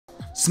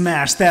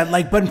Smash that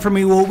like button for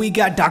me. Well, we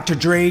got Dr.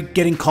 Dre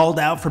getting called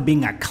out for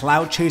being a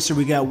clout chaser.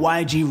 We got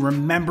YG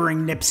remembering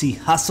Nipsey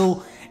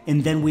Hussle.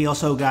 And then we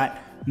also got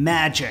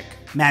Magic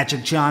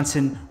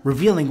Johnson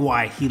revealing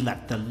why he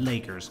left the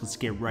Lakers. Let's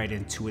get right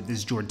into it. This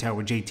is Jordan Tower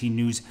with JT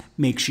News.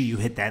 Make sure you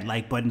hit that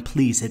like button.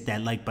 Please hit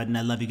that like button.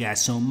 I love you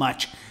guys so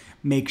much.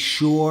 Make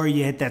sure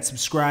you hit that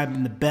subscribe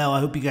and the bell. I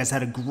hope you guys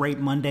had a great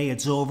Monday.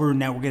 It's over.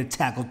 Now we're going to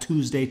tackle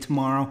Tuesday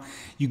tomorrow.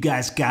 You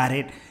guys got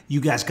it.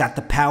 You guys got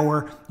the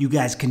power. You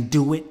guys can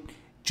do it.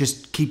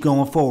 Just keep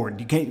going forward.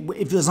 You can't,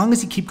 as long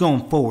as you keep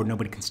going forward,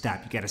 nobody can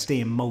stop. You got to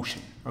stay in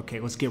motion. Okay,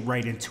 let's get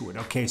right into it.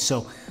 Okay,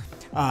 so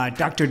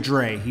Dr.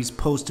 Dre, he's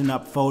posting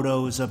up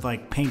photos of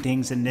like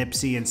paintings and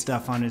Nipsey and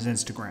stuff on his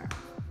Instagram.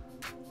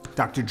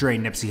 Dr. Dre,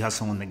 Nipsey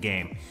Hussle in the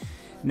game.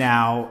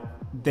 Now,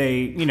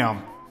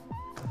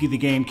 the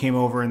game came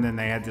over and then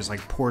they had this like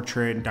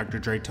portrait and Dr.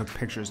 Dre took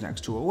pictures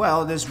next to it.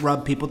 Well, this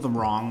rubbed people the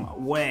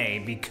wrong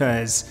way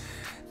because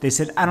they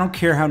said, I don't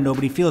care how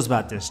nobody feels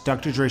about this.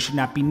 Dr. Dre should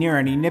not be near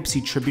any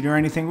Nipsey tribute or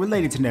anything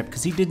related to Nip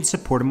because he didn't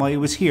support him while he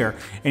was here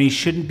and he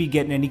shouldn't be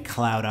getting any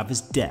clout off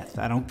his death.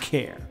 I don't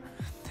care.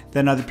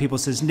 Then other people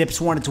says Nips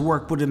wanted to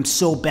work with him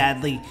so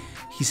badly.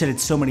 He said it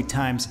so many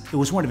times. It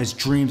was one of his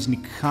dreams and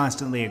he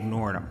constantly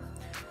ignored him.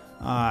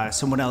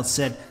 Someone else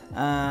said,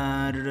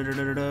 well,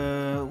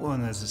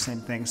 that's the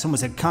same thing. Someone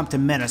said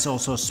Compton Menace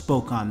also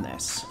spoke on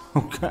this.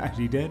 Oh, God,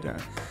 he did?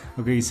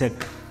 Okay, he said,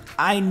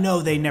 I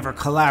know they never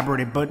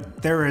collaborated,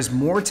 but there is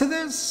more to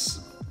this?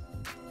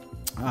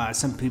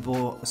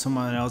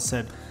 Someone else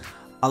said,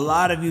 a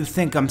lot of you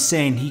think I'm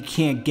saying he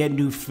can't get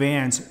new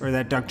fans or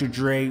that Dr.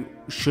 Dre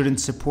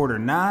shouldn't support her.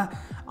 Nah,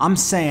 I'm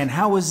saying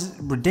how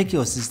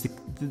ridiculous is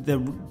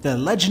the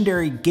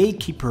legendary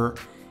gatekeeper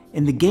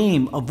in the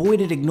game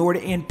avoided, ignored,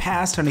 and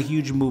passed on a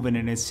huge movement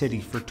in his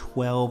city for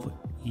 12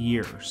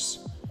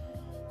 years.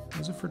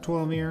 Was it for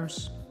 12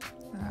 years?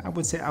 I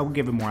would say I would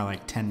give it more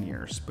like 10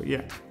 years, but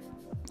yeah.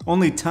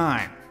 Only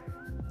time.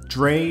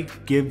 Dre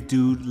give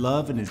dude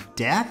love in his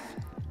death?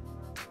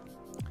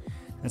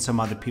 And some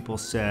other people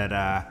said,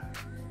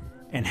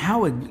 and how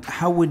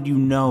would you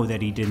know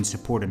that he didn't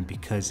support him?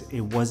 Because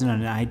it wasn't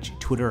on IG,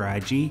 Twitter or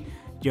IG.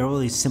 You're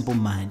really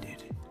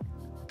simple-minded.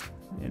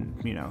 And,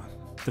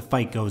 the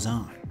fight goes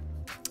on.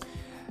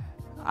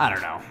 I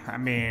don't know. I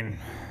mean,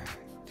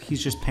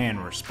 he's just paying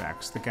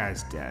respects. The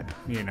guy's dead,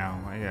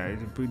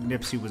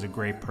 Nipsey was a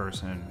great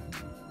person,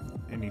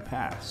 and he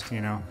passed,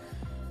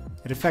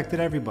 It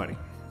affected everybody.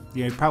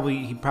 He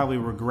probably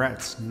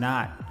regrets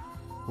not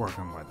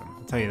working with him.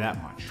 I'll tell you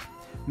that much.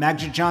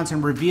 Magic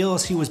Johnson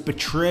reveals he was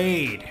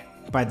betrayed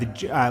by the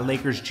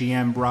Lakers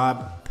GM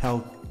Rob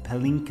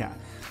Pelinka.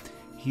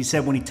 He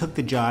said when he took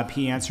the job,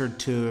 he answered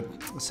to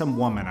some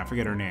woman. I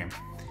forget her name.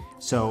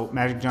 So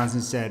Magic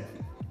Johnson said,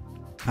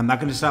 I'm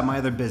not going to stop my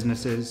other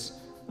businesses,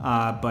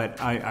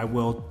 but I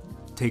will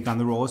take on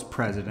the role as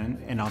president,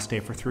 and I'll stay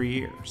for 3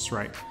 years,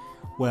 right?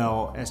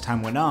 Well, as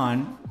time went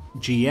on,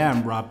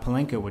 GM Rob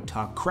Pelinka would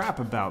talk crap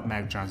about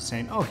Magic Johnson,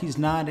 saying, oh, he's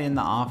not in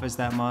the office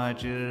that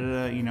much,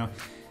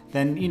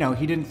 Then,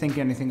 he didn't think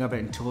anything of it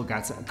until it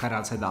got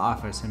outside the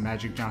office, and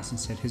Magic Johnson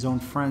said his own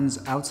friends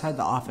outside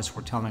the office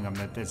were telling him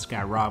that this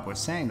guy Rob was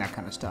saying that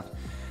kind of stuff.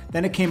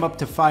 Then it came up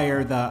to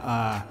fire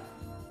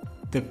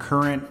the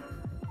current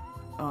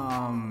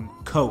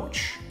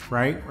coach,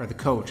 right? Or the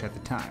coach at the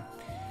time.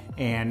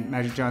 And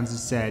Magic Johnson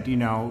said,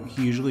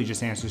 he usually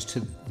just answers to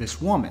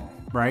this woman,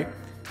 right?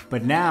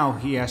 But now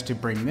he has to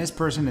bring this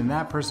person and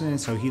that person in,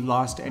 so he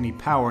lost any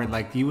power.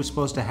 Like, he was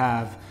supposed to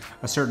have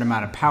a certain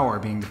amount of power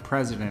being the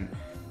president,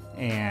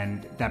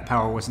 and that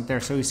power wasn't there.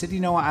 So he said,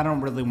 what, I don't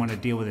really want to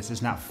deal with this.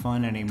 It's not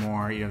fun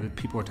anymore. The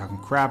people are talking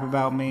crap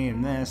about me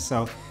and this.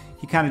 So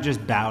he kind of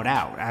just bowed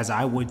out, as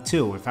I would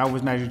too. If I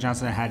was Magic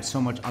Johnson, I had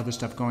so much other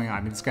stuff going on.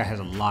 I mean, this guy has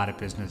a lot of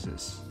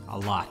businesses, a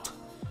lot.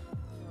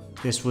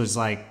 This was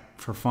like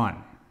for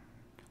fun.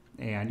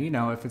 And,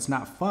 if it's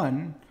not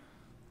fun,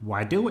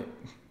 why do it?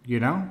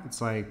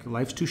 It's like,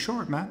 life's too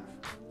short, man.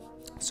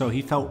 So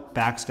he felt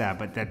backstabbed,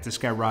 but that this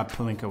guy Rob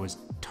Pelinka was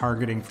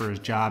targeting for his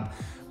job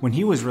when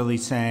he was really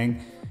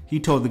saying, he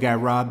told the guy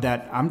Rob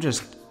that I'm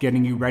just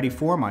getting you ready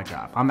for my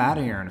job. I'm out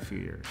of here in a few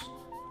years.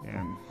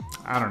 And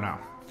I don't know.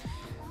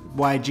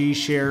 YG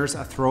shares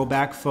a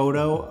throwback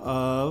photo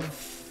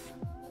of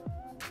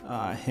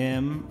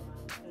him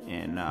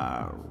and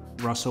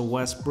Russell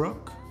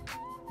Westbrook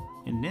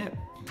and Nip.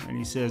 And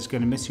he says,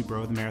 gonna miss you,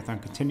 bro. The marathon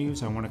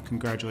continues. I want to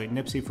congratulate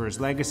Nipsey for his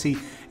legacy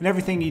and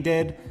everything he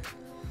did.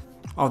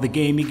 All the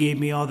game he gave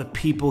me, all the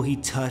people he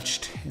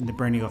touched, and the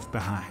burning left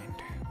behind.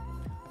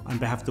 On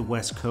behalf of the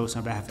West Coast,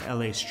 on behalf of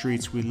LA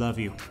streets, we love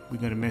you. We're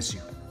gonna miss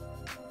you.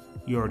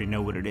 You already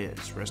know what it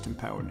is. Rest in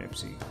power,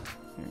 Nipsey.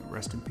 Yeah,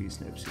 rest in peace,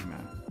 Nipsey,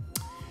 man.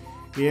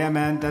 Yeah,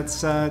 man,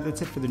 that's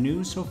it for the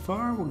news so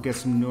far. We'll get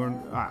some more.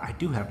 I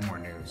do have more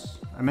news.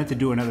 I meant to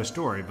do another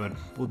story, but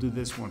we'll do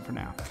this one for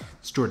now.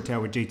 It's Jordan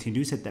Tower with JT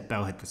News. Hit that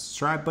bell, hit the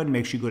subscribe button.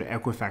 Make sure you go to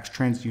Equifax,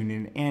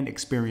 TransUnion, and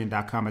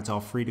Experian.com. It's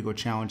all free to go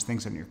challenge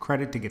things on your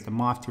credit to get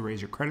them off, to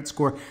raise your credit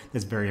score.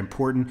 That's very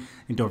important.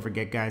 And don't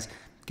forget, guys,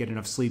 get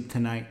enough sleep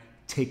tonight.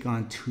 take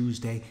on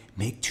Tuesday.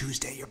 Make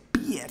Tuesday your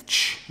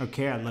bitch.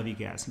 Okay, I love you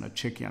guys, and I'll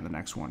check you on the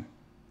next one.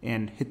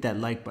 And hit that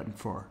like button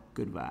for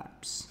good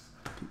vibes.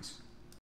 Peace.